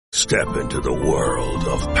Step into the world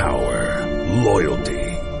of power, loyalty,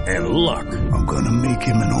 and luck. I'm gonna make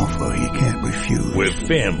him an offer he can't refuse. With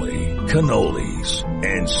family, cannolis,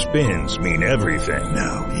 and spins mean everything.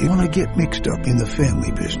 Now, you wanna get mixed up in the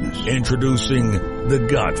family business. Introducing The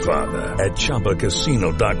Godfather at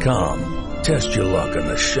ChumbaCasino.com. Test your luck in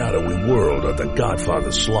the shadowy world of The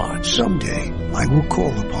Godfather slot. Someday, I will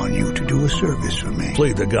call upon you to do a service for me.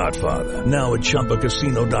 Play The Godfather, now at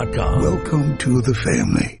ChumbaCasino.com. Welcome to the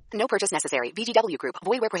family. No purchase necessary. VGW Group.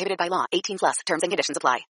 Void where prohibited by law. 18+. Terms and conditions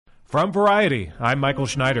apply. From Variety, I'm Michael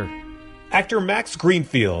Schneider. Actor Max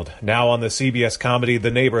Greenfield, now on the CBS comedy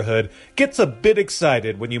The Neighborhood, gets a bit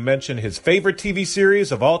excited when you mention his favorite TV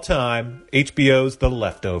series of all time, HBO's The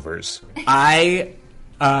Leftovers. I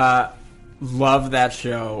love that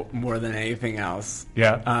show more than anything else.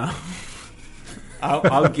 Yeah.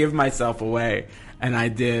 I'll give myself away. And I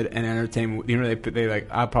did an entertainment, they like,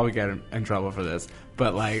 I'll probably get in trouble for this,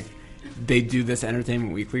 but like, they do this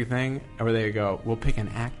Entertainment Weekly thing where they go, we'll pick an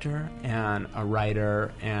actor and a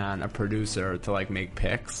writer and a producer to like make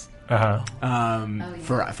picks for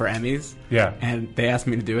Emmys. Yeah. And they asked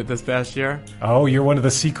me to do it this past year. Oh, you're one of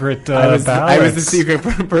the secret I was the secret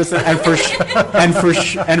person.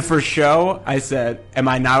 And for show, I said, am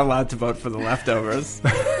I not allowed to vote for The Leftovers?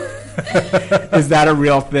 Is that a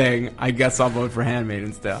real thing? I guess I'll vote for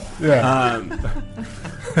Handmaiden still. Yeah.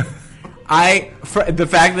 The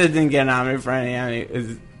fact that it didn't get nominated for any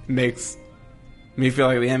Emmy makes me feel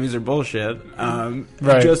like the Emmys are bullshit.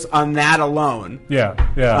 Right. Just on that alone. Yeah.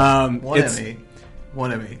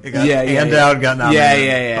 One Emmy. It got handed out, got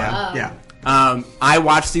nominated. Yeah. I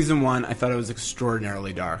watched season 1. I thought it was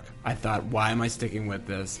extraordinarily dark. I thought, why am I sticking with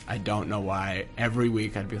this? I don't know why. Every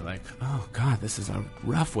week I'd be like, oh God, this is a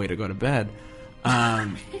rough way to go to bed.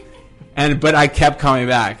 But I kept coming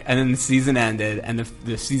back, and then the season ended, and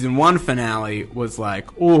the season 1 finale was like,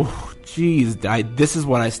 oh, geez, this is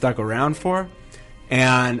what I stuck around for,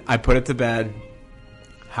 and I put it to bed.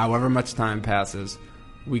 However much time passes,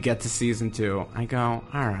 we get to season 2. I go,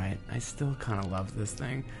 all right, I still kind of love this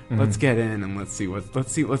thing. Mm-hmm. Let's get in and let's see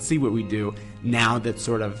what we do now that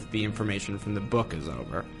sort of the information from the book is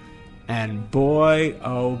over. And boy,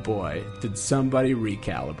 oh boy, did somebody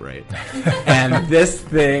recalibrate. And this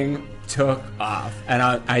thing took off. And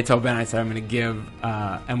I told Ben, I said, I'm going to give,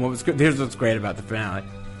 and here's what's great about the finale.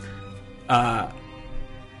 I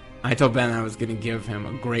told Ben I was going to give him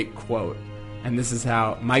a great quote. And this is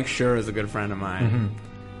how, Mike Schur is a good friend of mine. Mm-hmm.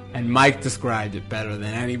 And Mike described it better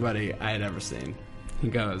than anybody I had ever seen. He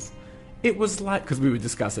goes, it was like, because we would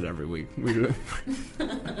discuss it every week.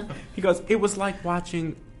 He goes, it was like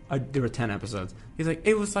watching, there were 10 episodes. He's like,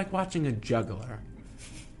 it was like watching a juggler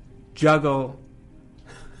juggle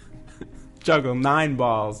 9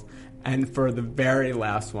 balls, and for the very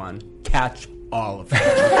last one, catch all of them.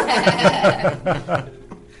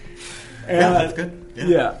 Yeah, that's good.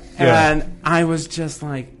 Yeah. And I was just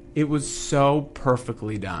like, it was so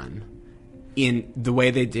perfectly done in the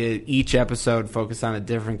way they did each episode, focused on a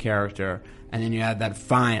different character, and then you had the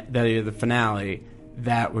finale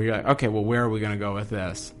that where you're like, okay, well, where are we going to go with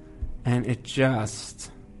this? And it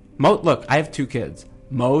just look, I have 2 kids.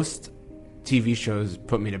 Most TV shows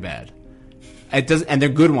put me to bed. It does, and they're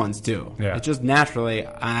good ones too. Yeah. It just naturally,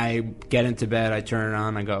 I get into bed, I turn it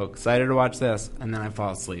on, I go excited to watch this, and then I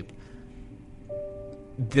fall asleep.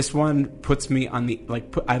 This one puts me on the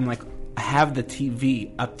I'm like, I have the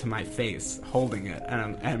TV up to my face, holding it,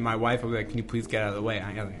 and my wife will be like, "Can you please get out of the way?"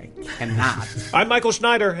 I cannot. I'm Michael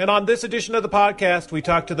Schneider, and on this edition of the podcast, we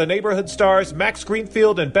talk to the Neighborhood stars Max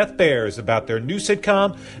Greenfield and Beth Behrs about their new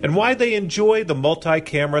sitcom and why they enjoy the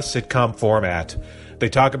multi-camera sitcom format. They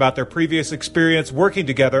talk about their previous experience working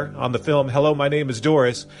together on the film Hello, My Name is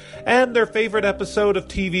Doris, and their favorite episode of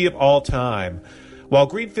TV of all time. While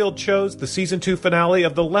Greenfield chose the Season 2 finale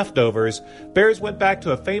of The Leftovers, Behrs went back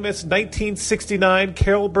to a famous 1969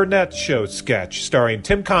 Carol Burnett show sketch starring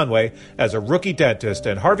Tim Conway as a rookie dentist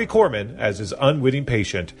and Harvey Korman as his unwitting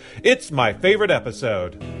patient. It's my favorite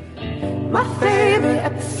episode. My favorite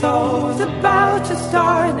episode's about to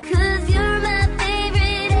start. 'Cause you're my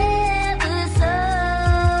favorite episode.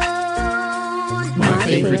 My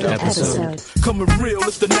favorite episode. Coming real,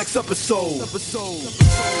 it's the next episode.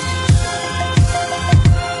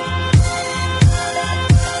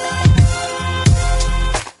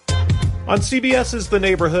 On CBS's The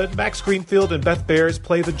Neighborhood, Max Greenfield and Beth Behrs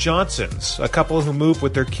play the Johnsons, a couple who move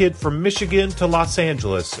with their kid from Michigan to Los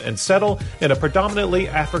Angeles and settle in a predominantly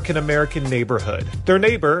African-American neighborhood. Their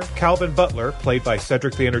neighbor, Calvin Butler, played by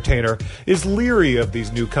Cedric the Entertainer, is leery of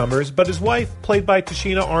these newcomers, but his wife, played by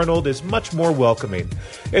Tashina Arnold, is much more welcoming.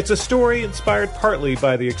 It's a story inspired partly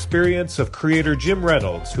by the experience of creator Jim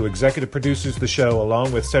Reynolds, who executive produces the show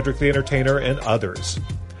along with Cedric the Entertainer and others.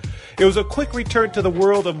 It was a quick return to the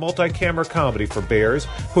world of multi-camera comedy for Behrs,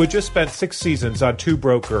 who had just spent 6 seasons on Two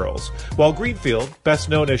Broke Girls, while Greenfield, best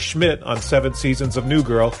known as Schmidt on 7 seasons of New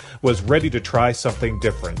Girl, was ready to try something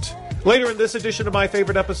different. Later in this edition of My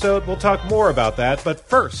Favorite Episode, we'll talk more about that, but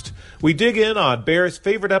first, we dig in on Behrs'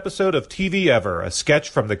 favorite episode of TV ever, a sketch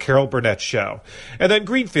from The Carol Burnett Show. And then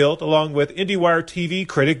Greenfield, along with IndieWire TV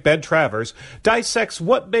critic Ben Travers, dissects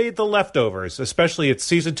what made The Leftovers, especially its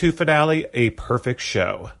Season 2 finale, a perfect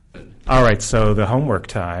show. All right, so the homework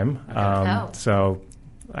time. Okay. So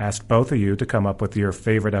I asked both of you to come up with your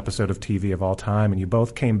favorite episode of TV of all time, and you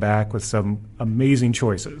both came back with some amazing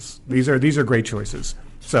choices. These are great choices.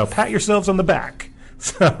 So pat yourselves on the back.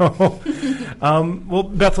 So, well,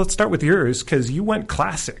 Beth, let's start with yours because you went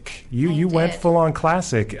classic. You went full on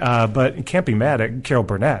classic, but you can't be mad at Carol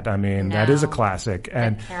Burnett. I mean, that is a classic.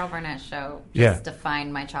 And the Carol Burnett show just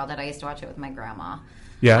defined my childhood. I used to watch it with my grandma.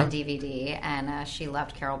 On DVD, and she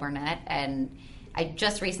loved Carol Burnett, and I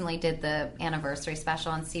just recently did the anniversary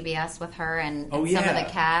special on CBS with her and some of the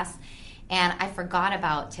cast, and I forgot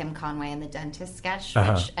about Tim Conway and the dentist sketch,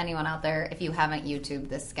 which anyone out there, if you haven't YouTubed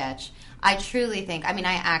this sketch, I truly think, I mean,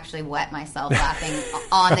 I actually wet myself laughing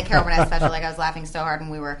on the Carol Burnett special, like I was laughing so hard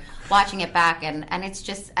when we were watching it back, and it's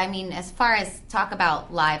just, I mean, as far as talk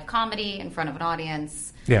about live comedy in front of an audience,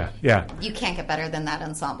 you can't get better than that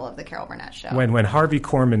ensemble of the Carol Burnett Show. When Harvey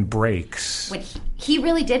Korman breaks, when he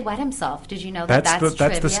really did wet himself. Did you know that?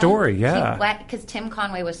 That's the story. Yeah, he wet because Tim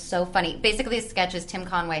Conway was so funny. Basically, the sketch is Tim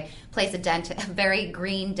Conway plays a very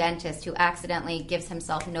green dentist who accidentally gives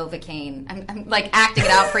himself Novocaine. I'm like acting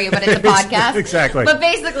it out for you, but it's a podcast. Exactly. But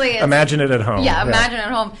basically, imagine it at home. Yeah, imagine it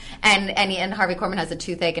at home. And Harvey Korman has a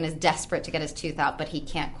toothache and is desperate to get his tooth out, but he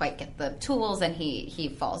can't quite get the tools, and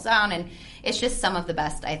he falls down. And it's just some of the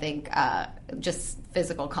best, I think, just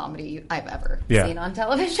physical comedy I've ever seen on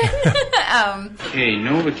television. Okay,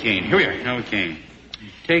 Novocaine. Here we are, Novocaine.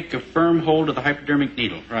 Take a firm hold of the hypodermic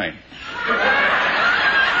needle. Right.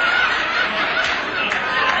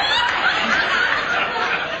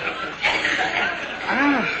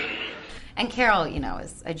 And Carol,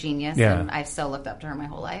 is a genius, and I've so looked up to her my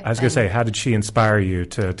whole life. I was going to say, how did she inspire you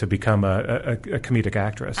to become a comedic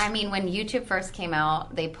actress? I mean, when YouTube first came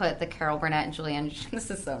out, they put the Carol Burnett and Julie Andrews, this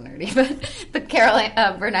is so nerdy, but the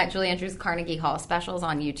Carol Burnett, Julie Andrews Carnegie Hall specials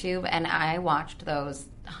on YouTube, and I watched those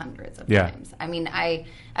hundreds of times. I mean, I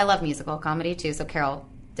love musical comedy, too, so Carol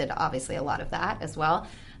did obviously a lot of that as well.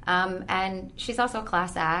 And she's also a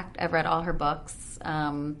class act. I've read all her books.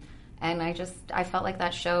 And I felt like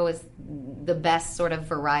that show is the best sort of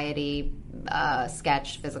variety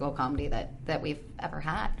sketch physical comedy that we've ever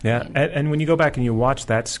had. Yeah, and when you go back and you watch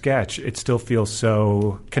that sketch, it still feels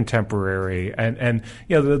so contemporary. And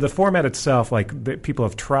the format itself, like people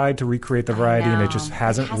have tried to recreate the variety, and it just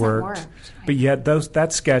hasn't worked. But yet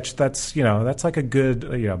that sketch, that's like a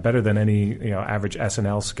good, better than any average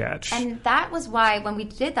SNL sketch. And that was why when we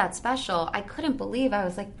did that special, I couldn't believe, I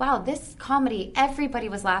was like, wow, this comedy, everybody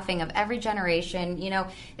was laughing, of every generation.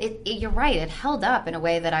 You're right, it held up in a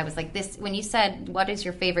way that I was like, this. When you said, what is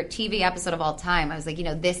your favorite TV episode of all time, I was like,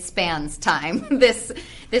 this spans time. This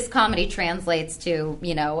comedy translates to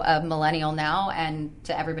a millennial now, and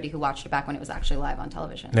to everybody who watched it back when it was actually live on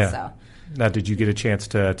television. Yeah. So. Now, did you get a chance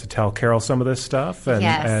to tell Carol some of this stuff?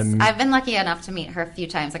 Yes. I've been lucky enough to meet her a few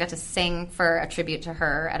times. I got to sing for a tribute to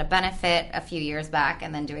her at a benefit a few years back,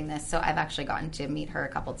 and then doing this. So I've actually gotten to meet her a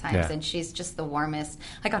couple times, and she's just the warmest.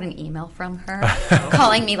 I got an email from her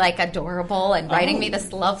calling me adorable and writing me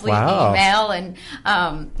this lovely email. And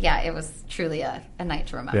it was truly a night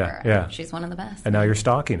to remember. Yeah. She's one of the best. And now you're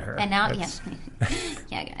stalking her. And now,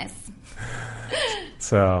 yeah, guys.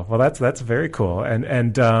 So, well, that's very cool.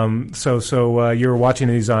 And so you were watching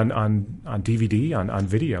these on DVD, on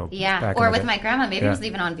video. Yeah, or with my grandma. Maybe it was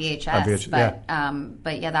even on VHS.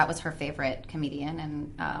 But that was her favorite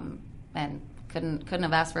comedian, and couldn't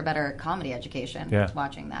have asked for a better comedy education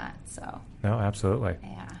watching that. So. No, absolutely.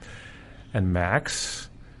 Yeah. And Max,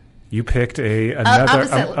 you picked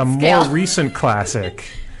a more recent classic.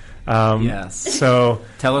 Yes. So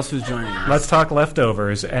tell us who's joining us. Let's talk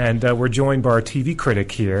Leftovers, and we're joined by our TV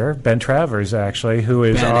critic here, Ben Travers, actually, who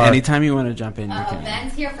is Ben, our... anytime you want to jump in, you can.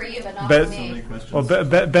 Ben's here for you, but not for me.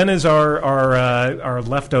 Well, Ben is our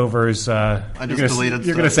Leftovers. I just deleted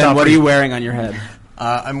You're going to Ben, what are you wearing on your head?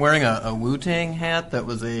 I'm wearing a Wu-Tang hat that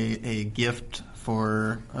was a gift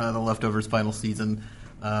for the Leftovers final season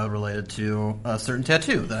related to a certain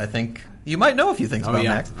tattoo that I think you might know a few things about,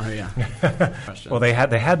 Max. Oh, yeah. Well, they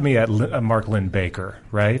had me at Mark Lynn Baker,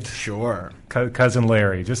 right? Sure. Cousin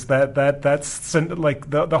Larry. Just that's like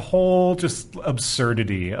the whole just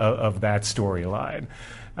absurdity of that storyline.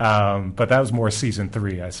 But that was more season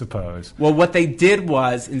 3, I suppose. Well, what they did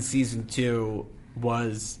was in season 2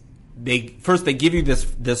 was they give you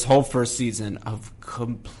this whole first season of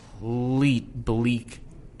complete bleak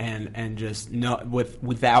and just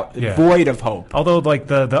without void of hope. Although like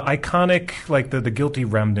the iconic, like the guilty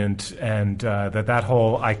remnant and that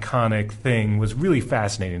whole iconic thing was really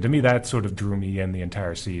fascinating to me. That sort of drew me in the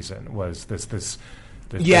entire season. Was this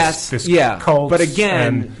cult? But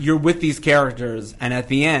again, you're with these characters, and at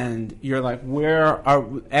the end, you're like,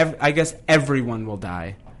 I guess everyone will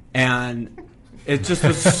die, and it just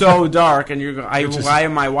was so dark, and you're going, why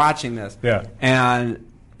am I watching this? Yeah, and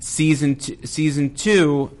Season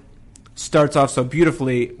 2 starts off so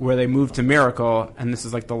beautifully where they move to Miracle, and this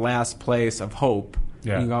is like the last place of hope.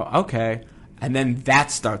 Yeah. And you go, okay. And then that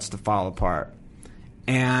starts to fall apart.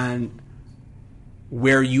 And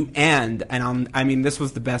where you end, and I mean, this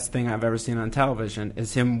was the best thing I've ever seen on television,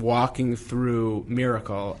 is him walking through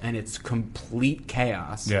Miracle, and it's complete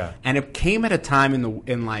chaos. Yeah. And it came at a time in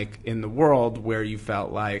the world where you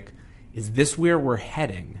felt like, is this where we're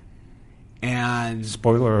heading? And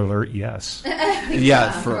spoiler alert, yes.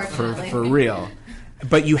 Yeah, for real.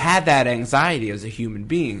 But you had that anxiety as a human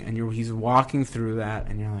being, and he's walking through that,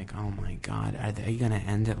 and you're like, oh my God, are they going to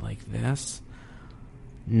end it like this?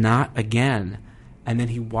 Not again. And then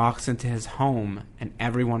he walks into his home, and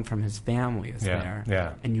everyone from his family is there.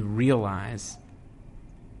 Yeah. And you realize,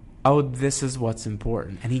 oh, this is what's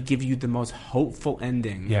important. And he gives you the most hopeful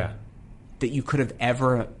ending. Yeah. That you could have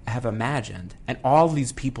ever have imagined. And all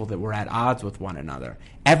these people that were at odds with one another,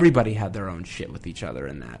 everybody had their own shit with each other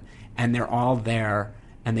in that. And they're all there,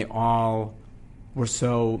 and they all were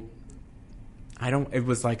so... I don't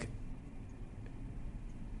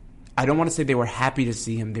want to say they were happy to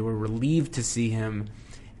see him. They were relieved to see him.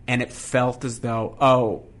 And it felt as though,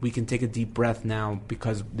 oh, we can take a deep breath now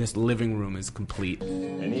because this living room is complete.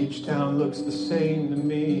 And each town looks the same to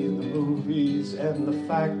me, the movies and the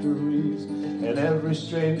factories. And every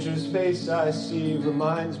stranger's face I see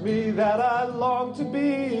reminds me that I long to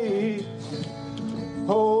be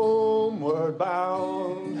homeward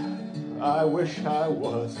bound. I wish I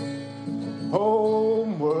was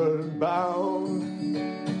homeward bound.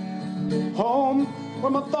 Home,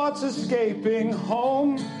 where my thoughts escaping.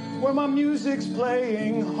 Home, where my music's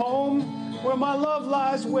playing. Home, where my love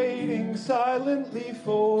lies waiting silently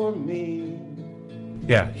for me.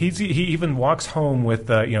 Yeah, he even walks home with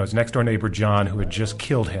his next door neighbor John, who had just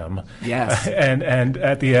killed him. Yes, and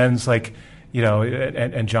at the end, it's like,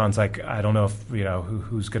 and John's like, I don't know if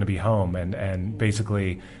who's going to be home, and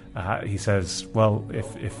basically he says, well,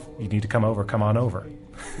 if you need to come over, come on over.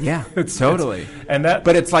 Yeah, totally.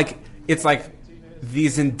 But it's like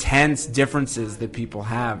these intense differences that people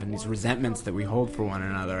have and these resentments that we hold for one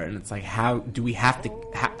another, and it's like, how do we have to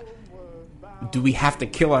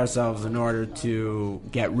kill ourselves in order to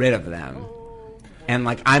get rid of them? And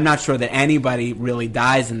like, I'm not sure that anybody really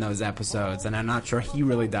dies in those episodes, and I'm not sure he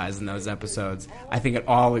really dies in those episodes. I think it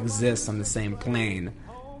all exists on the same plane.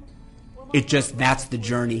 It just, that's the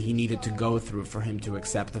journey he needed to go through for him to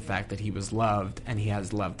accept the fact that he was loved and he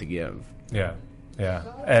has love to give. Yeah. Yeah,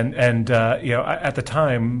 and at the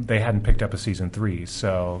time they hadn't picked up a season 3,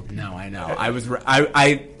 so no, I know. I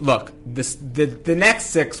look. The next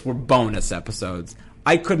 6 were bonus episodes.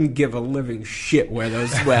 I couldn't give a living shit where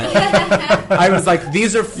those went. I was like,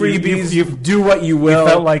 these are freebies. You do what you will.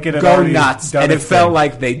 Felt like it had go nuts, and it felt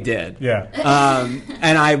like they did. Yeah.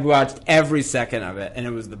 And I watched every second of it, and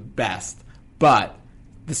it was the best. But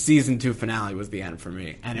the season 2 finale was the end for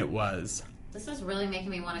me, and it was. This is really making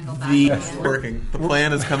me want to go back. It's working. The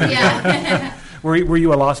plan is coming together. Were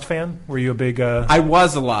you a Lost fan? Were you a big... I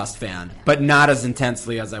was a Lost fan, but not as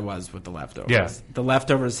intensely as I was with The Leftovers. Yeah. The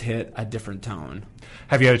Leftovers hit a different tone.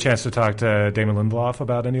 Have you had a chance to talk to Damon Lindelof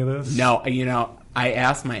about any of this? No. I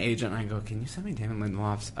asked my agent, I go, can you send me Damon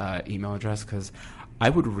Lindelof's email address? Because I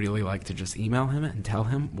would really like to just email him and tell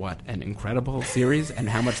him what an incredible series and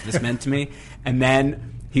how much this meant to me. And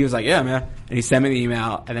then... he was like, yeah, man. And he sent me the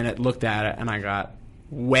email, and then I looked at it, and I got,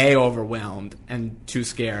 way overwhelmed and too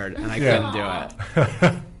scared, and I couldn't do it.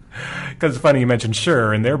 Because it's funny you mentioned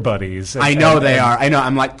Schur and their buddies. I know they are. I know.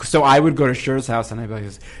 I'm like, so I would go to Schur's house and I'd be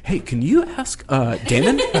like, hey, can you ask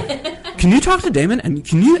Damon? Can you talk to Damon? And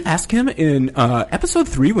can you ask him in episode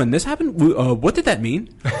 3 when this happened? What did that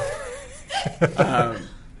mean?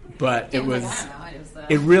 But it was,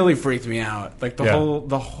 it really freaked me out. Like that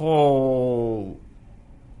whole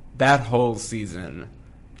season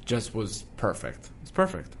just was perfect. It's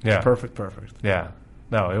perfect. Yeah. It's perfect. Yeah.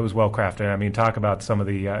 No, it was well crafted. I mean, talk about some of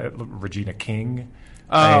the Regina King.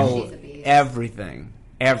 Oh, everything.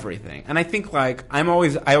 And I think like I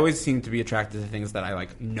always seem to be attracted to things that I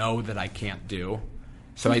like know that I can't do.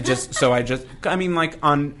 So I mean, like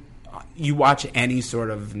you watch any sort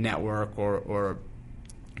of network or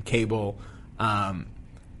cable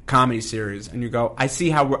comedy series, and you go, I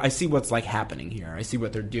see what's like happening here. I see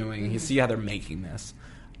what they're doing. You see how they're making this.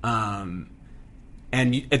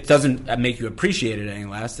 And it doesn't make you appreciate it any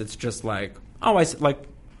less. It's just like, oh, I see what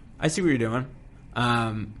you're doing.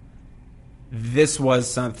 This was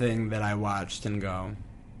something that I watched and go,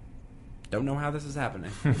 don't know how this is happening.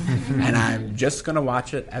 And I'm just going to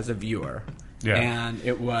watch it as a viewer. Yeah. And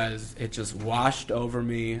it just washed over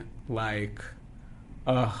me like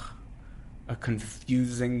a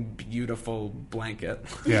confusing, beautiful blanket.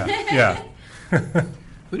 Yeah.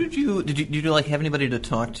 Who did you like have anybody to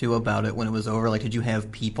talk to about it when it was over? Like, did you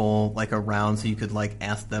have people like around so you could like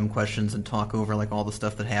ask them questions and talk over like all the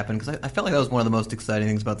stuff that happened? Because I felt like that was one of the most exciting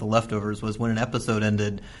things about The Leftovers was when an episode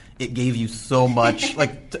ended, it gave you so much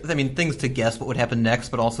things to guess what would happen next,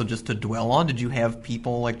 but also just to dwell on. Did you have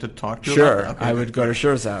people like to talk to? Sure, about it? Okay, I would go to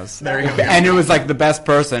Schur's house. There you go. And it was like the best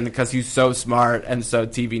person because he's so smart and so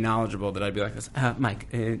TV knowledgeable that I'd be like this. Mike,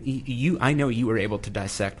 I know you were able to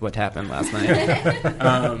dissect what happened last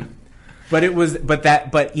night. But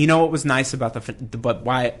you know what was nice about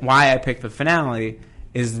why I picked the finale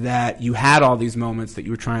is that you had all these moments that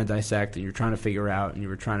you were trying to dissect and you were trying to figure out and you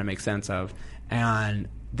were trying to make sense of, and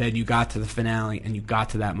then you got to the finale and you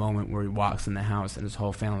got to that moment where he walks in the house and his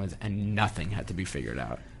whole family and nothing had to be figured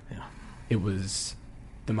out. Yeah. It was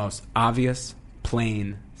the most obvious,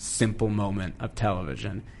 plain, simple moment of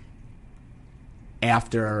television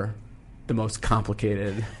after the most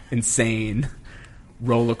complicated, insane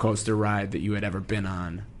roller coaster ride that you had ever been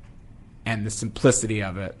on, and the simplicity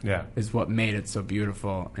of it is what made it so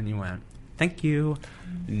beautiful. And you went, thank you,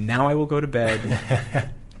 now I will go to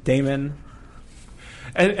bed. Damon,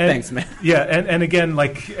 thanks, man. Yeah, and again,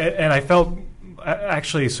 and I felt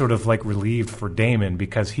actually sort of like relieved for Damon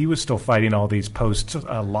because he was still fighting all these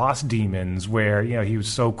post-lost demons where, you know, he was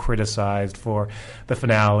so criticized for the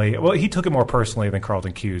finale. Well, he took it more personally than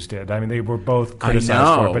Carlton Cuse did. I mean, they were both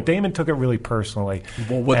criticized for it, but Damon took it really personally.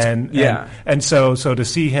 Well, and so to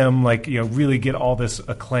see him really get all this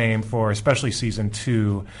acclaim for especially season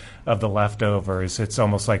 2 of The Leftovers, it's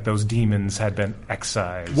almost like those demons had been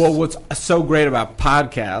excised. Well, what's so great about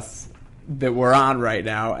podcasts that we're on right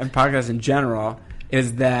now, and podcasts in general,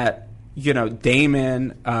 is that,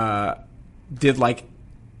 Damon did like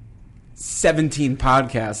 17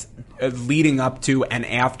 podcasts leading up to and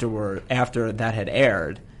after that had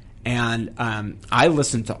aired, and I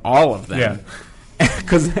listened to all of them. Yeah.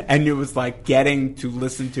 And it was like getting to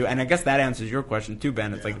listen to, and I guess that answers your question too,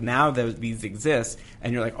 Ben. It's like now that these exist,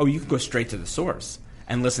 and you're like, oh, you can go straight to the source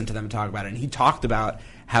and listen to them talk about it. And he talked about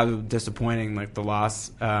how disappointing like the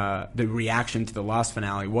Lost, the reaction to the Lost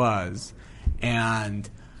finale was, and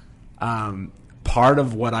part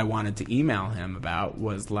of what I wanted to email him about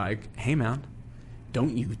was like, hey man,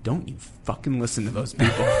 don't you fucking listen to those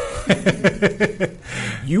people.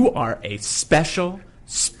 You are a special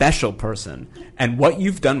person, and what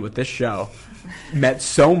you've done with this show meant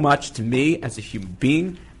so much to me as a human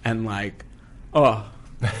being, and like, oh.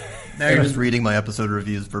 Now you're just reading my episode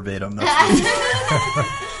reviews verbatim.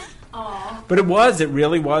 But it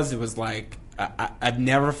really was. It was like I've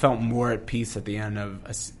never felt more at peace at the end of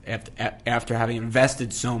after having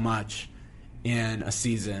invested so much in a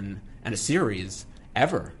season and a series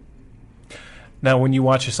ever. Now, when you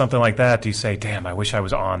watch something like that, do you say, "Damn, I wish I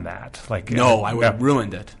was on that"? No, I would have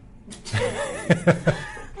ruined it.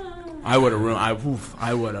 I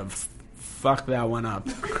would have fucked that one up.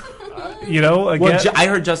 Again, I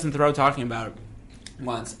heard Justin Theroux talking about it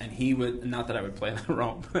once, and he would, not that I would play that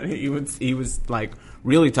role, but he was like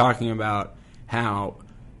really talking about how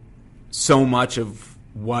so much of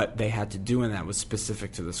what they had to do in that was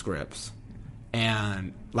specific to the scripts.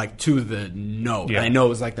 And like to the note. Yeah. I know it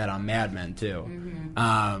was like that on Mad Men too.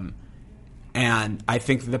 Mm-hmm. And I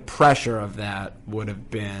think the pressure of that would have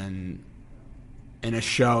been in a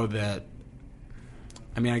show that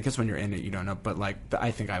I mean, I guess when you're in it, you don't know. But like,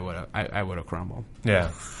 I think I would have crumbled.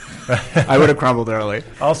 Yeah, I would have crumbled early.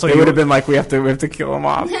 Also, it would have been like, we have to kill him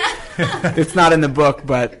off. It's not in the book,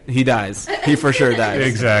 but he dies. He for sure dies.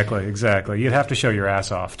 Exactly. You'd have to show your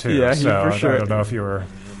ass off too. Yeah, so for sure. I don't know if you were.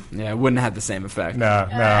 Yeah, it wouldn't have the same effect. No,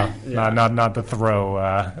 not the throw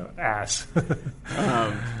ass.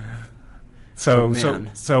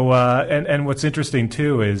 And what's interesting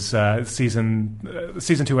too is season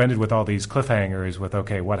 2 ended with all these cliffhangers with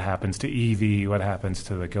what happens to Evie, what happens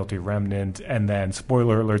to the guilty remnant, and then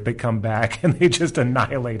spoiler alert, they come back and they just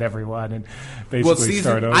annihilate everyone and basically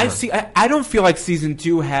start over. I don't feel like season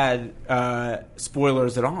 2 had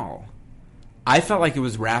spoilers at all. I felt like it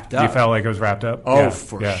was wrapped up. You felt like it was wrapped up? Oh,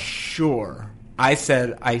 sure. I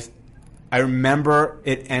said I remember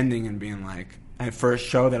it ending and being like, for a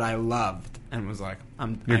show that I loved. And was like,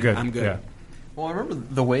 I'm good. Yeah. Well, I remember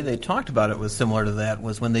the way they talked about it was similar to that,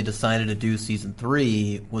 was when they decided to do season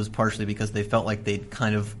 3 was partially because they felt like they'd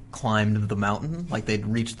kind of climbed the mountain, like they'd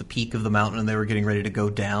reached the peak of the mountain and they were getting ready to go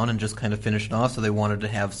down and just kind of finish it off. So they wanted to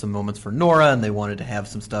have some moments for Nora and they wanted to have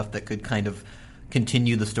some stuff that could kind of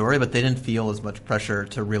continue the story, but they didn't feel as much pressure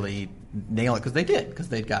to really nail it because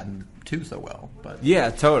they'd gotten 2 so well. But yeah,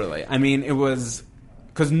 totally. I mean, it was...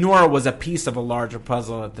 Because Nora was a piece of a larger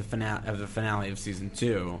puzzle at the finale of season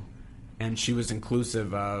 2, and she was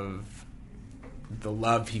inclusive of the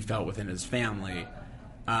love he felt within his family.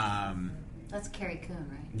 That's Carrie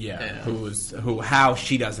Coon, right? Yeah. How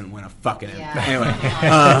she doesn't win a fucking... Yeah. Anyway.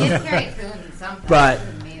 Give Carrie Coon something. But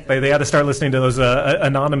they had to start listening to those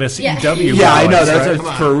anonymous EW. Yeah, I know,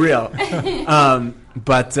 that's for real.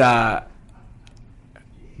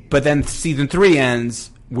 But then season 3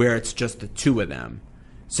 ends where it's just the 2 of them.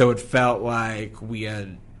 So it felt like we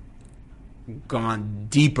had gone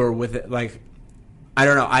deeper with it. Like, I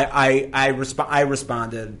don't know. I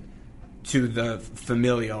responded to the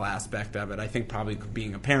familial aspect of it. I think probably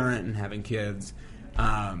being a parent and having kids,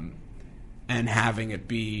 and having it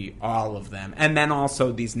be all of them, and then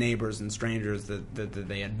also these neighbors and strangers that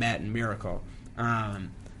they had met in Miracle.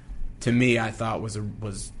 To me, I thought was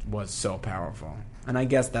so powerful. And I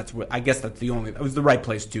guess that's it was the right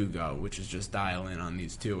place to go, which is just dial in on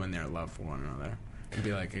these 2 and their love for one another. And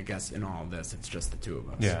be like, I guess in all of this, it's just the 2 of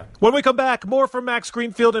us. Yeah. When we come back, more from Max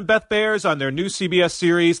Greenfield and Beth Behrs on their new CBS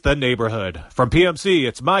series, The Neighborhood. From PMC,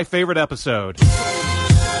 it's My Favorite Episode.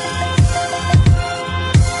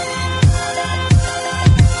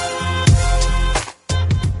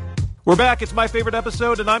 We're back. It's My Favorite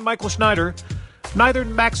Episode, and I'm Michael Schneider. Neither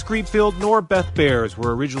Max Greenfield nor Beth Behrs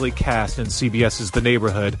were originally cast in CBS's The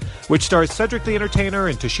Neighborhood, which stars Cedric the Entertainer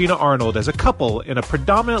and Tashina Arnold as a couple in a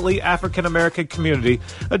predominantly African-American community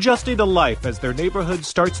adjusting to life as their neighborhood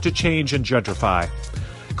starts to change and gentrify.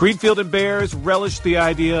 Greenfield and Behrs relished the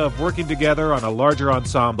idea of working together on a larger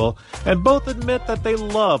ensemble, and both admit that they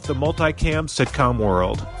love the multicam sitcom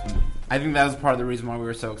world. I think that was part of the reason why we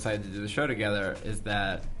were so excited to do the show together, is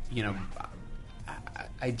that,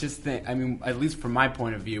 I just think, I mean, at least from my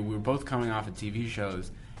point of view, we were both coming off of TV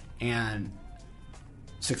shows, and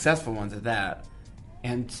successful ones at that,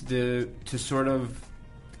 and to sort of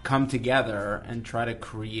come together and try to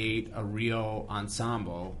create a real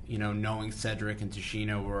ensemble, knowing Cedric and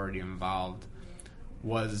Tashina were already involved,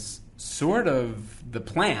 was sort of the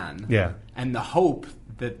plan. Yeah. And the hope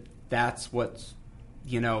that that's what's,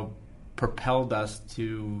 propelled us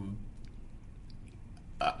to...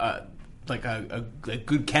 a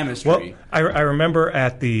good chemistry. Well, I remember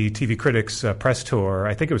at the TV Critics press tour,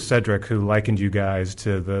 I think it was Cedric who likened you guys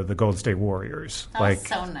to the Golden State Warriors. That's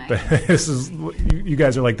so nice. This is, you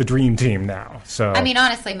guys are like the dream team now. So I mean,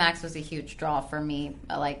 honestly, Max was a huge draw for me,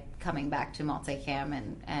 coming back to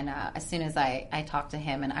multicam, and as soon as I talked to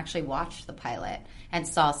him and actually watched the pilot and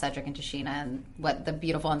saw Cedric and Tashina and what the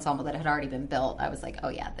beautiful ensemble that had already been built, I was like, oh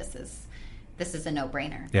yeah, this is a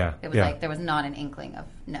no-brainer. Yeah. It was like there was not an inkling of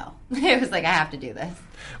no. It was like, I have to do this.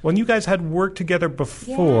 Well, you guys had worked together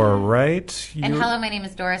before, right? And Hello, My Name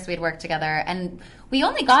is Doris, we'd worked together. And we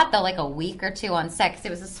only got, though, a week or 2 on set because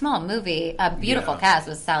it was a small movie. A beautiful cast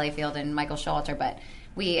was Sally Field and Michael Showalter, but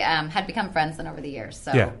we had become friends then over the years.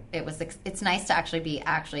 So it's nice to actually be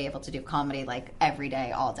able to do comedy every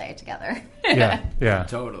day, all day together. Yeah.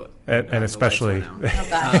 Totally. And especially,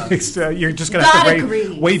 you're just going to have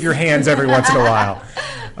to wave your hands every once in a while.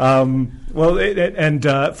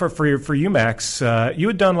 For you, Max, you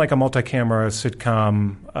had done a multi-camera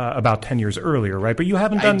sitcom about 10 years earlier, right? But you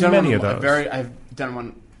haven't done many of those.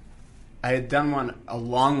 I had done one a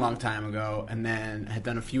long, long time ago, and then had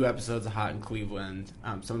done a few episodes of Hot in Cleveland.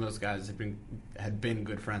 Some of those guys had been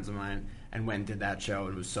good friends of mine, and went and did that show.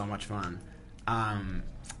 It was so much fun. And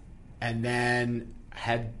then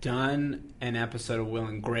had done an episode of Will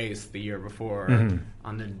and Grace the year before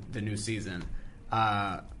on the new season,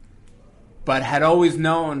 but had always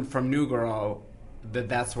known from New Girl that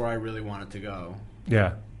that's where I really wanted to go.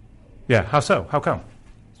 Yeah. Yeah. How so? How come?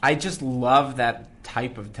 I just love that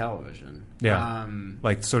type of television. Yeah.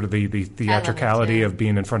 Like sort of the theatricality of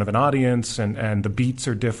being in front of an audience, and the beats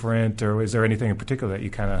are different, or is there anything in particular that you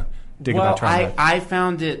kind of dig about trying to... I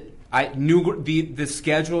found it... the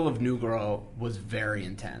schedule of New Girl was very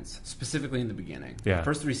intense, specifically in the beginning. Yeah. The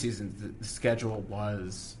first 3 seasons, the schedule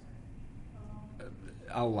was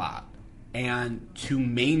a lot. And to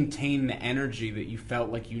maintain the energy that you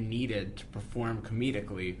felt like you needed to perform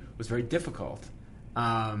comedically was very difficult.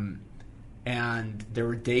 And there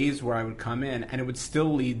were days where I would come in and it would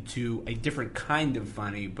still lead to a different kind of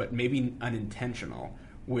funny, but maybe unintentional,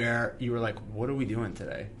 where you were like, what are we doing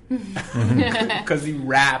today? Because you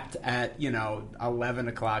wrapped at, 11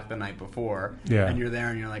 o'clock the night before, and you're there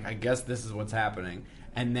and you're like, I guess this is what's happening.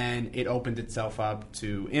 And then it opened itself up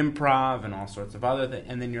to improv and all sorts of other things.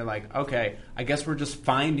 And then you're like, okay, I guess we're just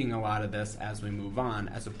finding a lot of this as we move on,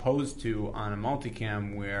 as opposed to on a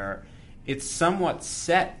multicam where it's somewhat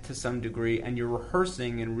set to some degree and you're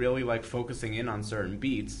rehearsing and really like focusing in on certain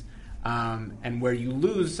beats. And where you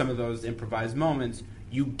lose some of those improvised moments,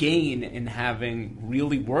 you gain in having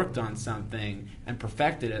really worked on something and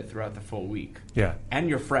perfected it throughout the full week. Yeah. And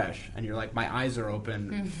you're fresh, and you're like, my eyes are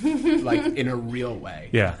open, like in a real way.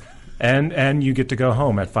 Yeah. And you get to go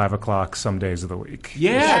home at 5 o'clock some days of the week.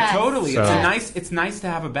 Yeah, Yes. totally. So- It's nice to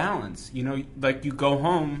have a balance. Like you go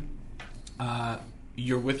home,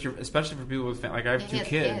 you're with your, especially for people with like I have 2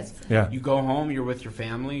 kids. Yeah. You go home, you're with your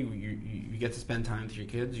family. You get to spend time with your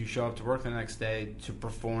kids. You show up to work the next day to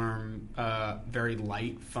perform very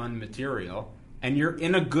light, fun material, and you're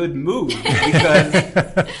in a good mood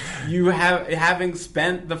because you having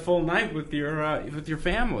spent the full night with your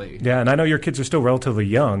family. Yeah, and I know your kids are still relatively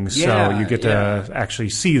young, so you get to actually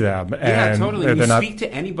see them. Yeah, and totally. they're You not... speak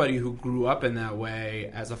to anybody who grew up in that way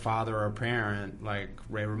as a father or a parent, like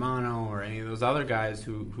Ray Romano or any of those other guys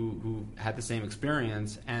who had the same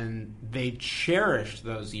experience, and they cherished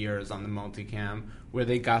those years on the multicam where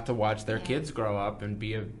they got to watch their kids grow up and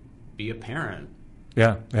be a parent.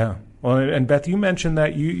 Yeah, yeah. Well, and Beth, you mentioned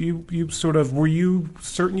that you sort of, were you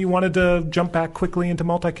certain you wanted to jump back quickly into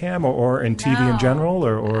multicam or in TV in general,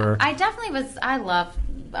 or? I definitely was. I love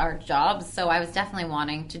our jobs, so I was definitely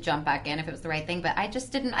wanting to jump back in if it was the right thing, but I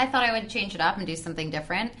just didn't. I thought I would change it up and do something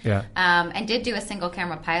different. Yeah. And did do a single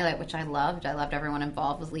camera pilot, which I loved. I loved everyone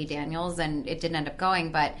involved with Lee Daniels, and it didn't end up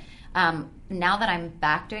going, but now that I'm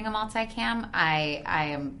back doing a multicam, I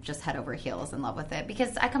am just head over heels in love with it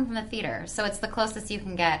because I come from the theater, so it's the closest you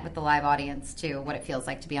can get with the live audience to what it feels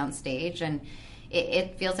like to be on stage, and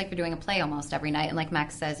it feels like you're doing a play almost every night. And like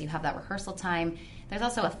Max says, you have that rehearsal time. There's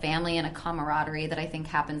also a family and a camaraderie that I think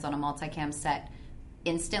happens on a multicam set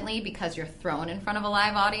instantly because you're thrown in front of a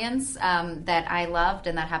live audience that I loved,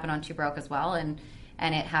 and that happened on Two Broke as well, and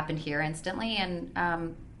it happened here instantly. And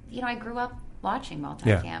I grew up watching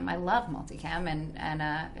multicam. Yeah. I love multicam,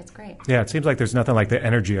 and it's great. Yeah, it seems like there's nothing like the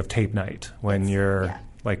energy of tape night when you're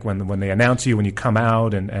like when they announce you, when you come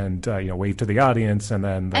out and wave to the audience, and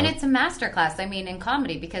then and it's a masterclass. I mean, in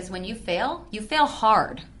comedy, because when you fail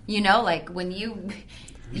hard. Like when you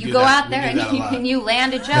go out there and you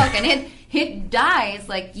land a joke and it dies,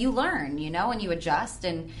 like you learn, and you adjust,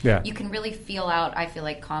 and you can really feel out, I feel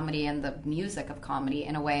like, comedy and the music of comedy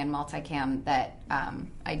in a way in multicam that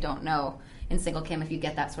I don't know in single cam if you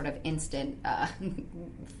get that sort of instant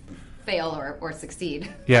fail or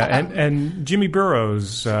succeed. Yeah, and Jimmy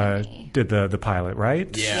Burrows did the pilot, right?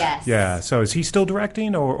 Yeah. Yes. Yeah. So is he still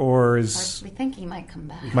directing, or is... We think he might come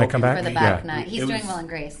back. Might come back? For the back night. He's doing Will and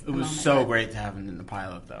Grace. It was so great to have him in the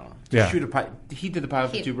pilot, though. Yeah. He did the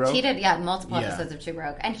pilot for Two Broke? He did, multiple episodes of Two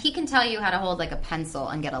Broke. And he can tell you how to hold like a pencil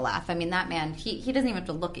and get a laugh. I mean, that man, he doesn't even have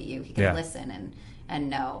to look at you. He can listen and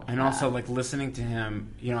know. And also, like, listening to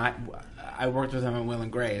him, I worked with him on Will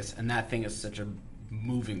and Grace, and that thing is such a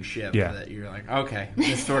moving ship that you're like, okay,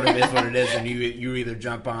 this sort of is what it is, and you either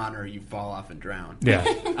jump on or you fall off and drown.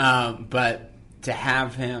 Yeah. But to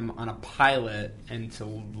have him on a pilot and to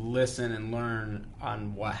listen and learn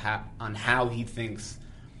on on how he thinks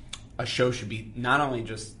a show should be, not only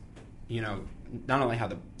just not only how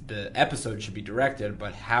the episode should be directed,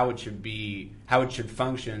 but how it should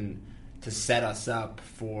function to set us up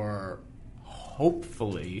for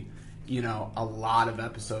hopefully a lot of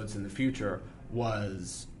episodes in the future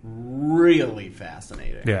was really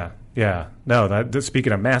fascinating. Yeah. Yeah. No,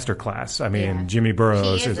 speaking of masterclass, I mean, Jimmy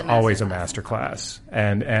Burrows is always a masterclass.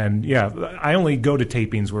 And yeah, I only go to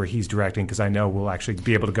tapings where he's directing because I know we'll actually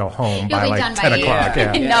be able to go home by like 10 o'clock.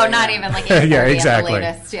 Yeah. No, not even like 8:30 yeah, exactly. at the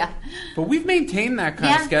latest. Yeah. But we've maintained that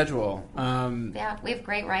kind of schedule. Yeah, we have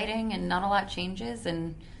great writing and not a lot changes,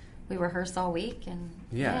 and we rehearse all week. And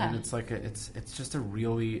and it's like it's just a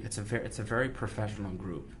very professional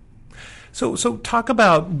group. So talk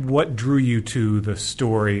about what drew you to the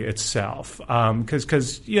story itself,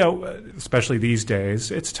 because especially these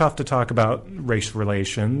days, it's tough to talk about race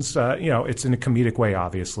relations. It's in a comedic way,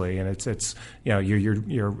 obviously, and it's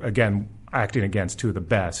you're again acting against two of the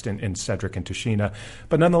best in Cedric and Tashina.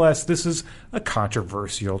 But nonetheless, this is a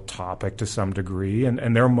controversial topic to some degree,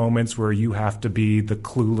 and there are moments where you have to be the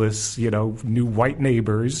clueless, new white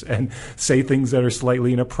neighbors and say things that are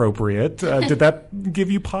slightly inappropriate. Did that give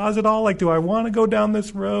you pause at all? Like, do I want to go down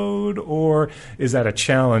this road? Or is that a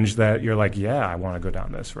challenge that you're like, yeah, I want to go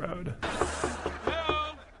down this road?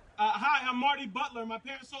 Hello. Hi, I'm Marty Butler. My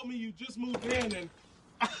parents told me you just moved in, and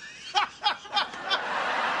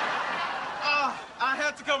I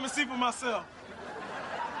had to come and see for myself.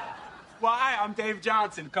 Well, hi, I'm Dave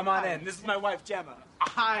Johnson. Come on in. This is my wife, Gemma.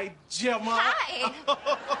 Hi, Gemma. Hi.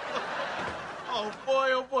 Oh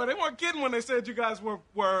boy. They weren't kidding when they said you guys were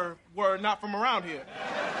not from around here.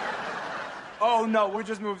 Oh, no, we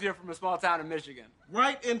just moved here from a small town in Michigan.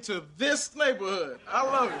 Right into this neighborhood. I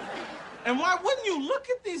love it. And why wouldn't you look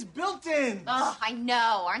at these built-ins? Oh, I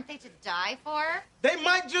know. Aren't they to die for? They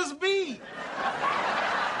might just be.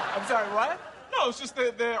 I'm sorry, what? No, it's just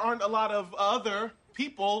that there aren't a lot of other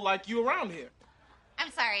people like you around here.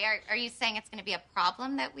 I'm sorry. Are you saying it's going to be a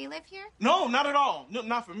problem that we live here? No, not at all. No,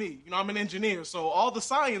 not for me. I'm an engineer, so all the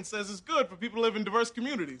science says it's good for people who live in diverse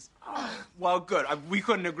communities. Well, good. We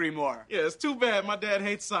couldn't agree more. Yeah, it's too bad my dad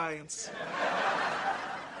hates science.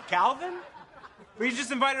 Calvin? Well, he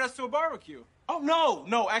just invited us to a barbecue. Oh,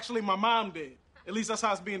 no. Actually, my mom did. At least that's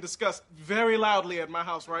how it's being discussed very loudly at my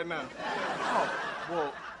house right now. Oh,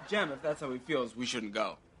 well, Jem, if that's how he feels, we shouldn't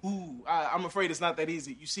go. Ooh, I'm afraid it's not that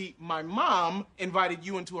easy. You see, my mom invited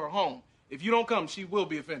you into her home. If you don't come, she will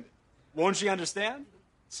be offended. Won't she understand?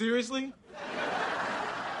 Seriously?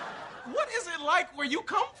 What is it like where you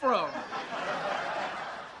come from?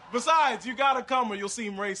 Besides, you gotta come or you'll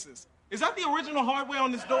seem racist. Is that the original hardware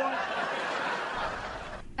on this door?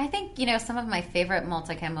 I think, some of my favorite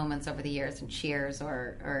multicam moments over the years in Cheers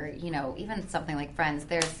or even something like Friends,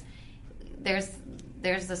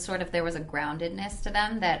 there's a sort of, there was a groundedness to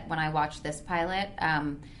them that when I watched this pilot,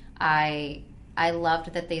 I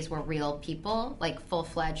loved that these were real people, like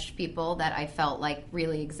full-fledged people that I felt like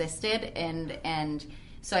really existed. And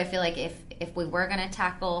so I feel like if we were going to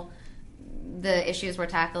tackle the issues we're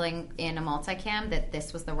tackling in a multicam, that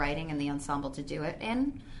this was the writing and the ensemble to do it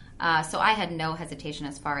in. So I had no hesitation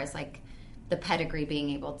as far as like the pedigree being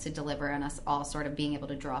able to deliver and us all sort of being able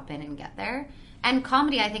to drop in and get there. And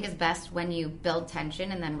comedy, I think, is best when you build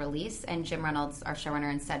tension and then release. And Jim Reynolds, our showrunner,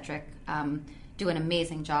 and Cedric do an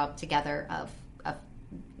amazing job together of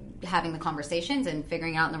having the conversations and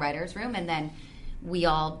figuring out in the writer's room. And then we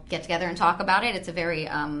all get together and talk about it. It's a very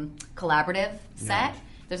collaborative set. Yeah.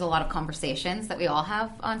 There's a lot of conversations that we all have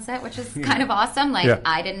on set, which is kind of awesome. Like,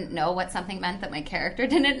 I didn't know what something meant that my character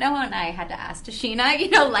didn't know, and I had to ask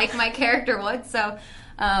Tashina, like my character would. So,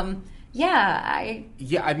 I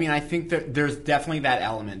mean, I think that there's definitely that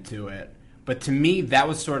element to it. But to me, that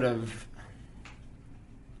was sort of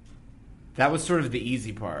the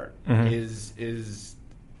easy part. Mm-hmm. Is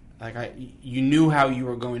like you knew how you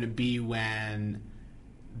were going to be when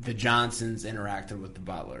the Johnsons interacted with the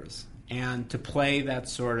Butlers. And to play that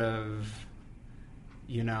sort of,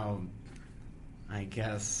 I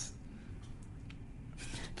guess,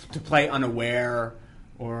 to play unaware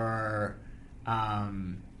or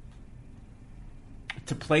to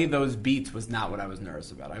play those beats was not what I was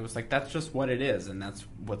nervous about. I was like, that's just what it is, and that's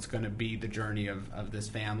what's going to be the journey of this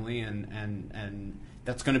family, and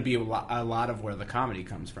that's going to be a lot of where the comedy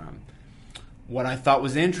comes from. What I thought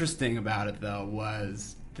was interesting about it, though,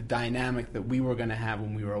 was the dynamic that we were going to have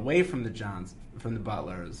when we were away from the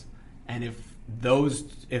Butlers, and if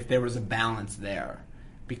there was a balance there,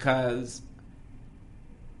 because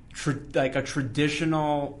like a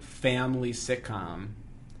traditional family sitcom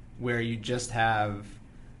where you just have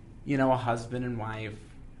a husband and wife,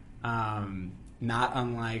 not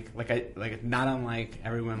unlike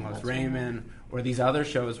Everyone Loves Raymond or these other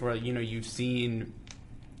shows where you've seen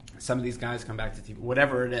some of these guys come back to TV,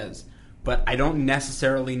 whatever it is. But I don't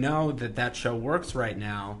necessarily know that show works right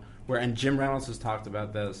now. And Jim Reynolds has talked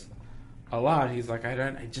about this a lot. He's like,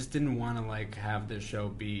 I just didn't want to have this show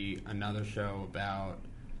be another show about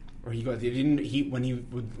or he goes, when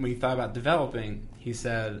he thought about developing, he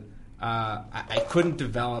said, I couldn't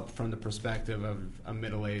develop from the perspective of a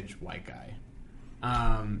middle-aged white guy.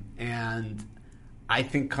 And I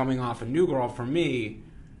think coming off a New Girl, for me,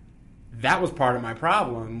 that was part of my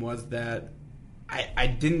problem, was that I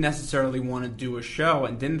didn't necessarily want to do a show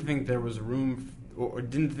and didn't think there was room or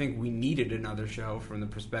didn't think we needed another show from the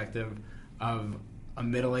perspective of a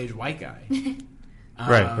middle-aged white guy.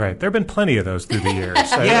 Right. There have been plenty of those through the years.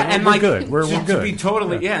 And we're good. We're good. To be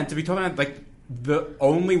totally, and to be totally honest, like the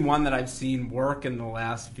only one that I've seen work in the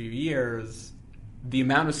last few years, the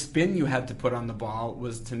amount of spin you had to put on the ball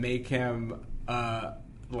was to make him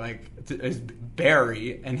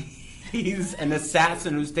Barry, and he's an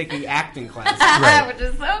assassin who's taking acting classes, right. Which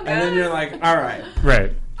is so good. And then you're like, all right,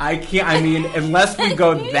 right. I can't. I mean, unless we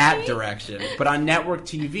go that direction. But on network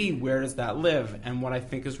TV, where does that live? And what I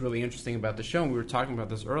think is really interesting about the show, and we were talking about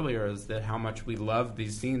this earlier, is that how much we love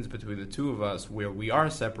these scenes between the two of us, where we are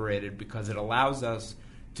separated, because it allows us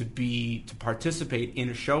to participate in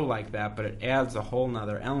a show like that. But it adds a whole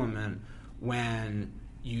nother element when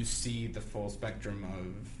you see the full spectrum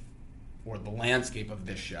or the landscape of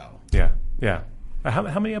this show. Yeah.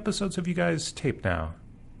 How many episodes have you guys taped now?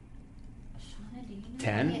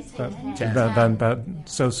 10.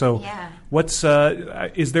 So yeah. What's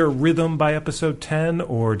is there a rhythm by episode 10,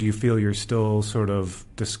 or do you feel you're still sort of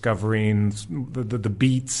discovering the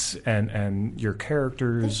beats and your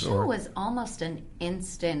characters? The show was almost an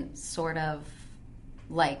instant sort of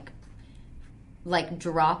like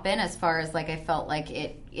drop in, as far as like I felt like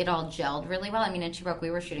it all gelled really well. I mean, in She Broke, we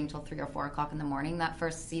were shooting till 3 or 4 o'clock in the morning that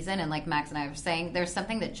first season, and like Max and I were saying, there's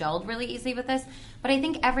something that gelled really easily with this. But I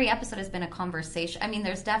think every episode has been a conversation. I mean,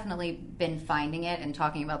 there's definitely been finding it and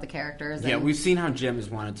talking about the characters. Yeah, we've seen how Jim has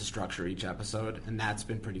wanted to structure each episode, and that's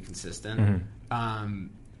been pretty consistent. Mm-hmm.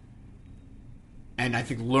 And I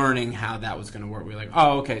think learning how that was going to work, we were like,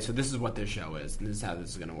 oh, okay, so this is what this show is, and this is how this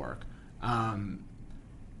is going to work.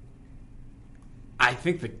 I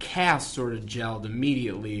think the cast sort of gelled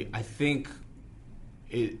immediately. I think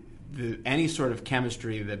any sort of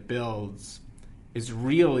chemistry that builds is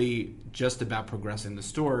really just about progressing the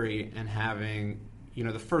story and having,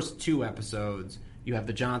 the first 2 episodes, you have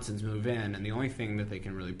the Johnsons move in, and the only thing that they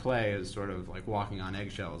can really play is sort of like walking on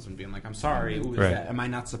eggshells and being like, I'm sorry, am I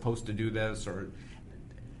not supposed to do this?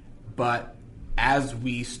 But as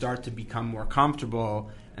we start to become more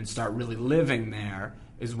comfortable and start really living there,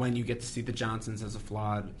 is when you get to see the Johnsons as a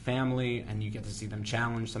flawed family, and you get to see them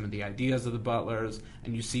challenge some of the ideas of the Butlers,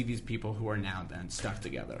 and you see these people who are now then stuck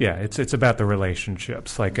together. Yeah, it's about the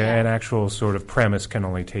relationships. Like an actual sort of premise can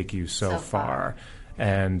only take you so far.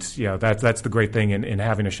 And that's the great thing in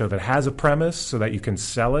having a show that has a premise, so that you can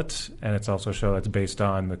sell it, and it's also a show that's based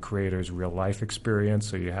on the creator's real life experience,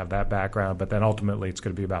 so you have that background. But then ultimately, it's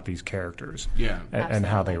going to be about these characters, and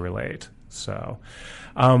how they relate. So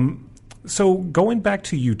going back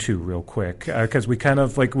to you two real quick, because we kind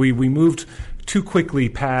of we moved too quickly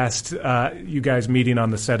past you guys meeting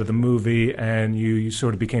on the set of the movie, and you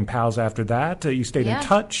sort of became pals after that. You stayed in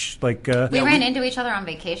touch. We ran into each other on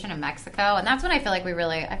vacation in Mexico, and that's when I feel like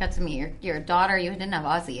I got to meet your daughter. You didn't have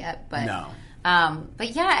Ozzy yet, but no.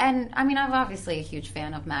 But yeah, and I mean, I'm obviously a huge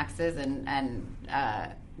fan of Max's, and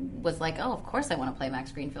was like, oh, of course I want to play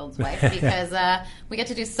Max Greenfield's wife, because we get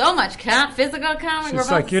to do so much physical comedy. It's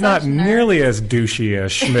like you're not nearly as douchey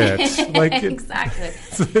as Schmidt. Exactly.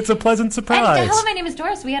 It's a pleasant surprise. And Hello, My Name is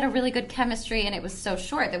Doris. We had a really good chemistry, and it was so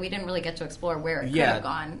short that we didn't really get to explore where it could have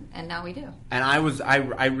gone, and now we do. And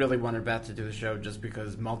I really wanted Beth to do the show just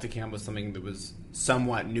because multicam was something that was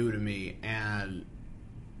somewhat new to me, and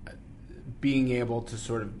being able to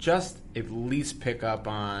sort of just at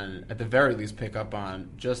the very least pick up on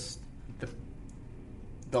just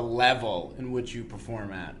the level in which you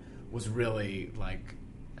perform at was really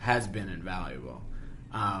has been invaluable,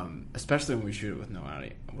 especially when we shoot it with no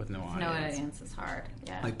audience. No audience is hard.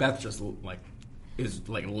 Yeah, Beth just lives. It's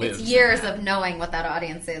years of knowing what that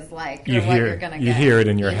audience is like. You what you're gonna get. You hear it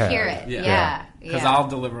in your head. You hear it. Yeah. Because I'll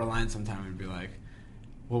deliver a line sometime and be like,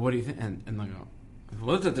 "Well, what do you think?" And they'll go,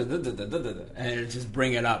 and just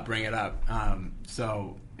bring it up.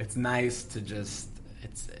 So it's nice to just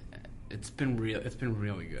it's been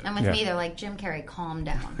really good. And with me, they're like, Jim Carrey, calm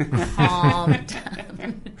down, calm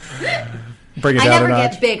down. Bring it down. I never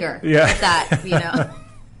get bigger. Yeah, with that.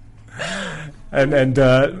 And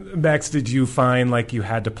Max, did you find you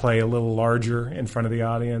had to play a little larger in front of the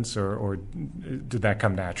audience, or did that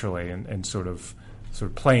come naturally and sort of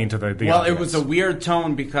playing to the well, audience? It was a weird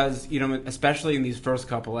tone because, especially in these first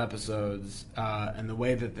couple episodes, and the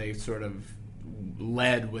way that they sort of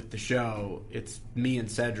led with the show, it's me and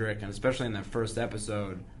Cedric, and especially in that first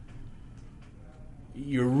episode,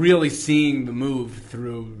 you're really seeing the move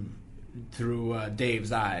through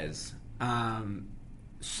Dave's eyes.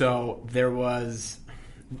 So there was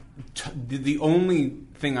the only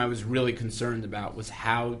thing I was really concerned about was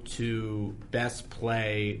how to best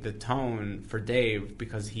play the tone for Dave,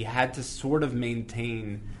 because he had to sort of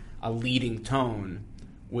maintain a leading tone,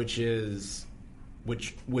 which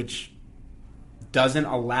doesn't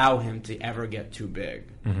allow him to ever get too big.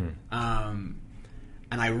 Mm-hmm.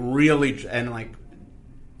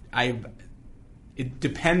 It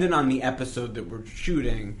depended on the episode that we're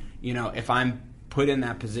shooting. You know, if I'm put in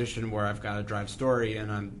that position where I've got to drive story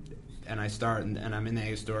and I start and I'm in the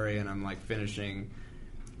A story and I'm like finishing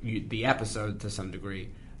the episode to some degree,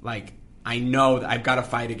 like I know that I've got to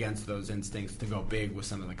fight against those instincts to go big with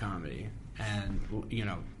some of the comedy. And, you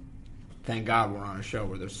know, thank God we're on a show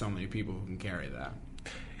where there's so many people who can carry that.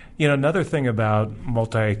 You know, another thing about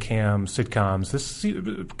multicam sitcoms, this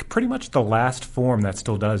is pretty much the last form that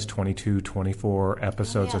still does 22, 24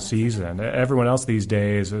 episodes a season. Everyone else these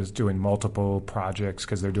days is doing multiple projects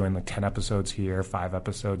because they're doing like 10 episodes here, 5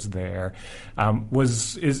 episodes there.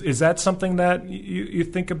 Is that something that you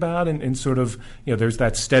think about and sort of, you know, there's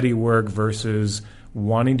that steady work versus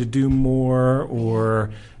wanting to do more,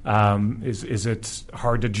 or is it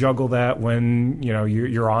hard to juggle that when, you know,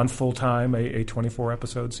 you're on full time a 24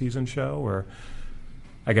 episode season show? Or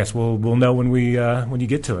I guess we'll know when you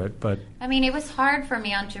get to it. But I mean, it was hard for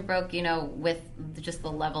me on Two Broke, you know, with just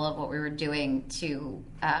the level of what we were doing.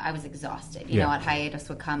 I was exhausted. You know, at hiatus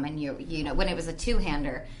would come, and you know when it was a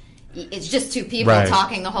two-hander, it's just two people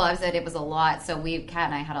talking the whole episode. It was a lot. So Kat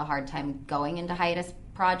and I had a hard time going into hiatus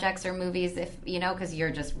projects or movies, if you know, because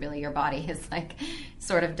you're just really, your body is like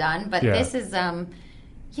sort of done. But this is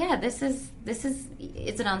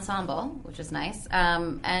it's an ensemble, which is nice.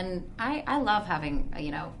 And I love having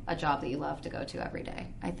a job that you love to go to every day.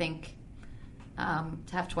 I think to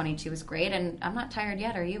have 22 is great, and I'm not tired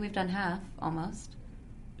yet. Are you? We've done half almost.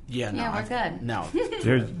 Yeah, we're good. No,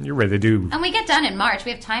 you're ready to do. And we get done in March.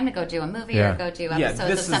 We have time to go do a movie or go do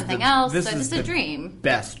episodes of something else. So it's just a dream.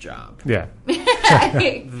 Best job. Yeah.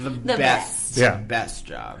 the best. Yeah. Best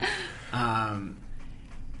job. And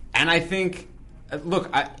I think, look,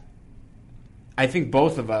 I think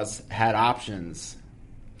both of us had options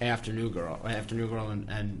after New Girl, and the girls.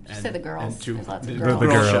 And There's lots of the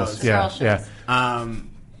girls. shows. Girl shows.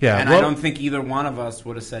 Yeah, and I don't think either one of us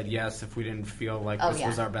would have said yes if we didn't feel like this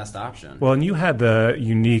was our best option. Well, and you had the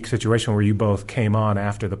unique situation where you both came on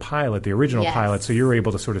after the pilot, the original pilot, so you were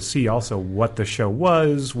able to sort of see also what the show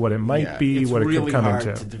was, what it might be, what it could come into. It's really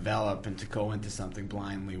hard to develop and to go into something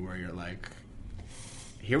blindly where you're like,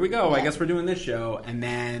 here we go, I guess we're doing this show, and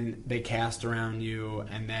then they cast around you,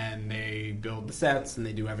 and then they build the sets, and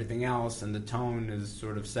they do everything else, and the tone is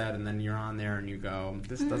sort of set, and then you're on there, and you go,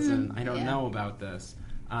 this doesn't, I don't know about this.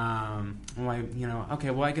 Okay,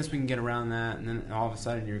 well, I guess we can get around that, and then all of a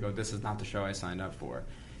sudden you go, this is not the show I signed up for.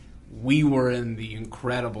 We were in the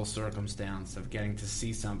incredible circumstance of getting to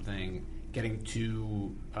see something, getting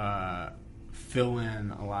to fill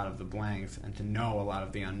in a lot of the blanks, and to know a lot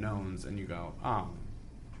of the unknowns, and you go, oh,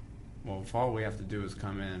 well, if all we have to do is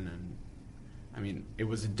come in, and I mean, it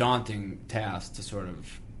was a daunting task to sort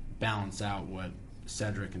of balance out what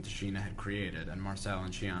Cedric and Tashina had created, and Marcel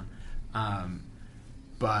and Shion.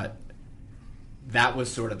 But that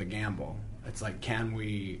was sort of the gamble. It's like, can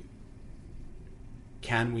we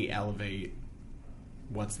elevate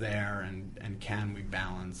what's there, and can we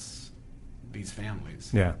balance these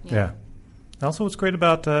families? Yeah. Also, what's great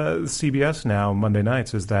about CBS now Monday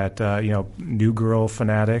nights is that New Girl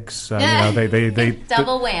fanatics. They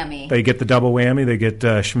double whammy. They get the double whammy. They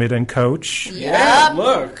get Schmidt and Coach. Yeah,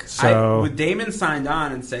 look. So Damon signed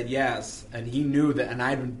on and said yes, and he knew that, and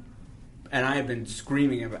I had been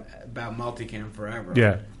screaming about multicam forever.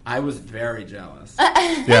 Yeah. I was very jealous.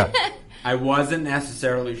 Yeah. I wasn't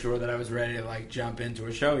necessarily sure that I was ready to like jump into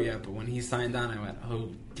a show yet, but when he signed on, I went,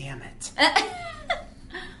 "Oh, damn it!"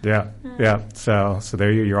 Yeah. So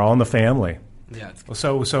there you're all in the family. Yeah. It's good.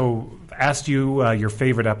 So asked you your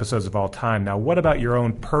favorite episodes of all time. Now, what about your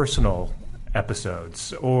own personal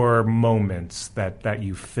episodes or moments that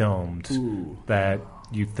you filmed that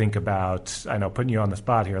you think about? I know, putting you on the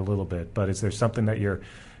spot here a little bit, but is there something that you're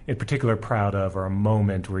in particular proud of, or a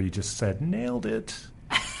moment where you just said, nailed it?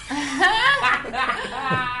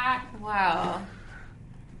 Wow.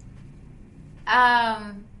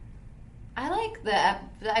 I like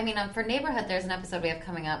for Neighborhood, there's an episode we have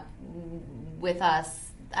coming up with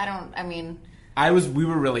us. We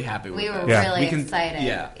were really happy with it. We were really excited.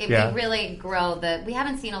 We really grow we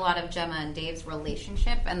haven't seen a lot of Gemma and Dave's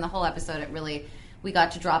relationship, and the whole episode, it really we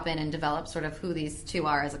got to drop in and develop sort of who these two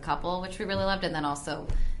are as a couple, which we really loved. And then also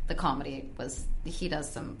the comedy was, he does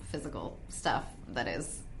some physical stuff that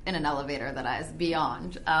is in an elevator that is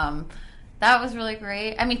beyond. That was really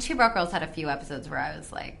great. I mean, Two Broke Girls had a few episodes where I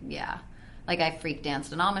was like, yeah. Like, I freak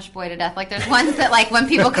danced an Amish boy to death. Like, there's ones that, like, when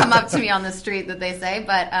people come up to me on the street that they say.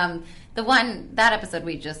 But that episode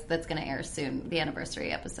that's going to air soon, the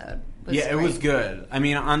anniversary episode, was great. It was good. I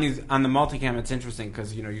mean, on the multicam, it's interesting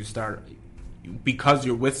because, you start, because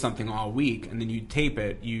you're with something all week, and then you tape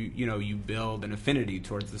it, you build an affinity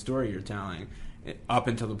towards the story you're telling up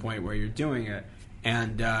until the point where you're doing it.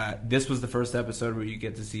 And this was the first episode where you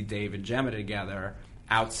get to see Dave and Gemma together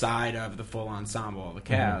outside of the full ensemble of the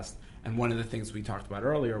cast. And one of the things we talked about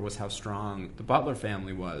earlier was how strong the Butler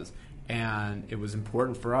family was. And it was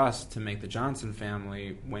important for us to make the Johnson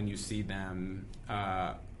family, when you see them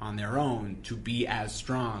on their own, to be as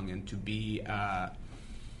strong and to be...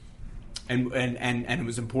 And it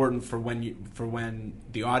was important for when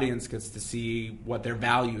the audience gets to see what their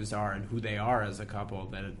values are and who they are as a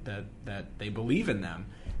couple, that they believe in them.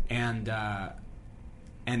 And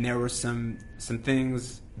there were some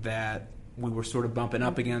things that we were sort of bumping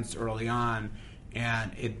up against early on,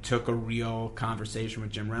 and it took a real conversation with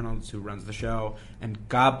Jim Reynolds, who runs the show, and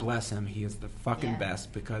God bless him, he is the fucking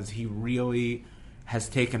best, because he really has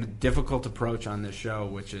taken a difficult approach on this show,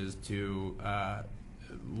 which is to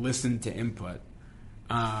listen to input,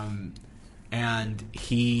 and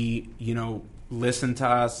he listened to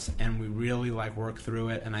us, and we really worked through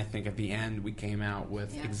it, and I think at the end we came out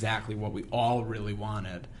with exactly what we all really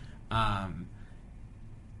wanted.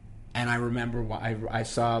 And I remember I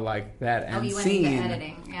saw that end scene. Into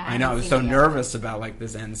editing. Yeah, I know, I was so nervous about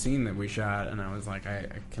this end scene that we shot, and I was like,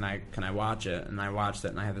 can I watch it? And I watched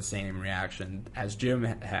it, and I had the same reaction as Jim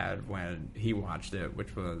had when he watched it,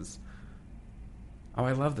 which was, oh,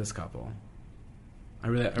 I love this couple. I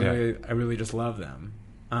really just love them.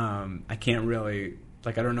 I can't really,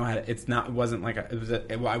 I don't know how to,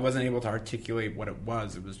 I wasn't able to articulate what it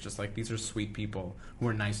was. It was just these are sweet people who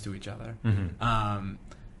are nice to each other. Mm-hmm.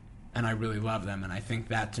 And I really love them, and I think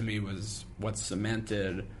that to me was what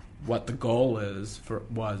cemented what the goal was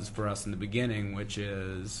for us in the beginning, which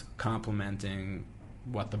is complementing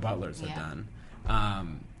what the Butlers had done.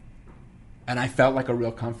 And I felt like a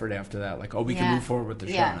real comfort after that, we can move forward with the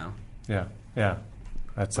show now. Yeah.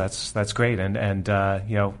 That's great, and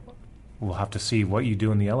we'll have to see what you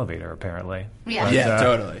do in the elevator, apparently. Yeah,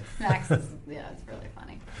 totally. Max is, it's really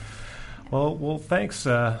funny. Well, thanks,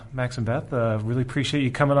 Max and Beth. Really appreciate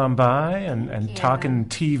you coming on by and talking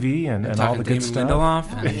TV and all the good stuff.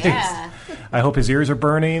 I hope his ears are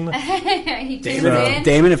burning.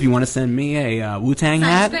 Damon, if you want to send me a Wu-Tang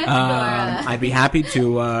hat, I'd be happy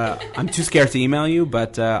to. I'm too scared to email you,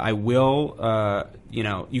 but I will.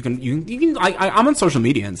 You can. I'm on social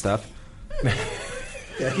media and stuff.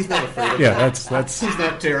 Yeah, he's not afraid. That's. He's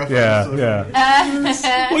not terrified.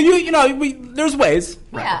 Yeah. Well, there's ways.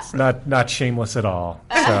 Yeah. Not shameless at all.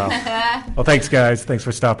 So, well, thanks, guys. Thanks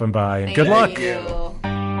for stopping by, and good luck. Thank you.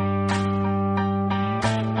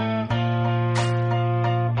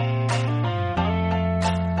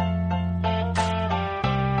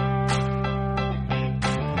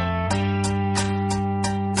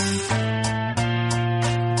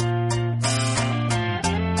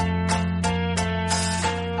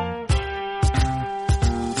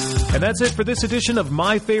 And that's it for this edition of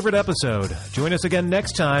My Favorite Episode. Join us again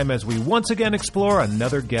next time as we once again explore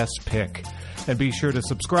another guest pick. And be sure to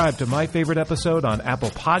subscribe to My Favorite Episode on Apple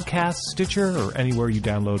Podcasts, Stitcher, or anywhere you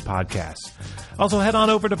download podcasts. Also, head on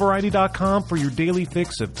over to Variety.com for your daily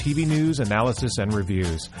fix of TV news, analysis, and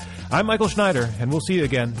reviews. I'm Michael Schneider, and we'll see you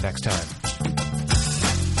again next time.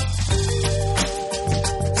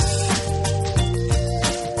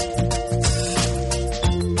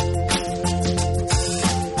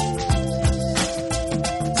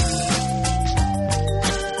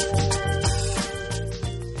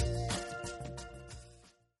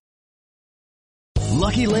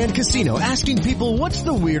 Lucky Land Casino, asking people, what's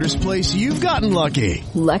the weirdest place you've gotten lucky?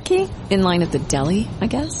 Lucky? In line at the deli, I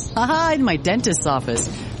guess? Aha, in my dentist's office.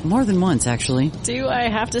 More than once, actually. Do I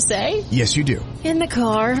have to say? Yes, you do. In the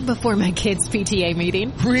car before my kids' PTA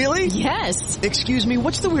meeting. Really? Yes. Excuse me,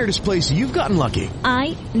 what's the weirdest place you've gotten lucky?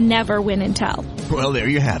 I never win and tell. Well, there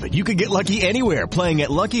you have it. You can get lucky anywhere, playing at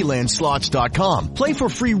LuckyLandSlots.com. Play for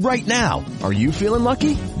free right now. Are you feeling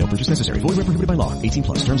lucky? No purchase necessary. Void where prohibited by law.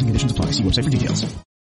 18+. Terms and conditions apply. See website for details.